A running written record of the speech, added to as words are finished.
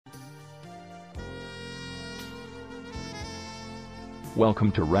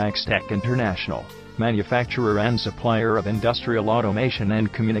Welcome to Rax-Tech International, manufacturer and supplier of industrial automation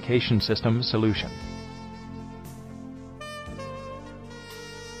and communication system solution.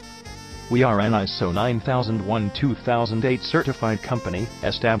 We are an ISO 9001-2008 certified company,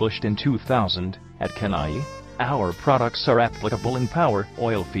 established in 2000, at Chennai. Our products are applicable in power,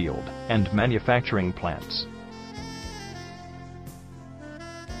 oil field, and manufacturing plants.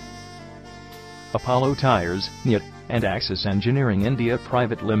 Apollo Tires, NIT, and Axis Engineering India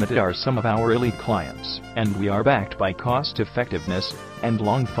Private Limited are some of our elite clients, and we are backed by cost effectiveness and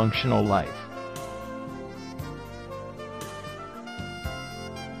long functional life.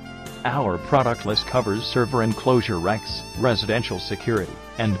 Our product list covers server enclosure racks, residential security,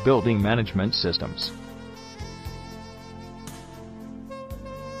 and building management systems.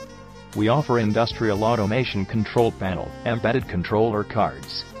 We offer industrial automation control panel, embedded controller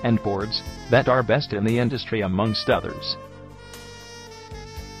cards, and boards that are best in the industry amongst others.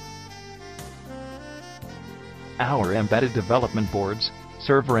 Our embedded development boards,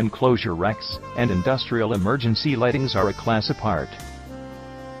 server enclosure racks, and industrial emergency lightings are a class apart.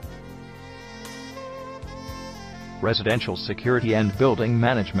 Residential security and building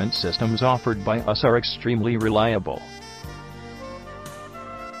management systems offered by us are extremely reliable.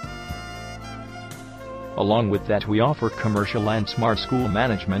 Along with that, we offer commercial and smart school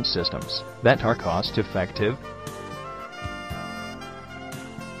management systems that are cost-effective.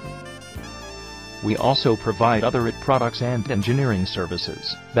 We also provide other IT products and engineering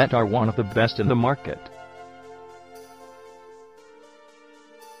services that are one of the best in the market.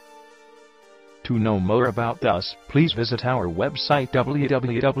 To know more about us, please visit our website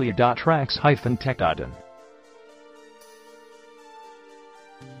www.rax-tech.in.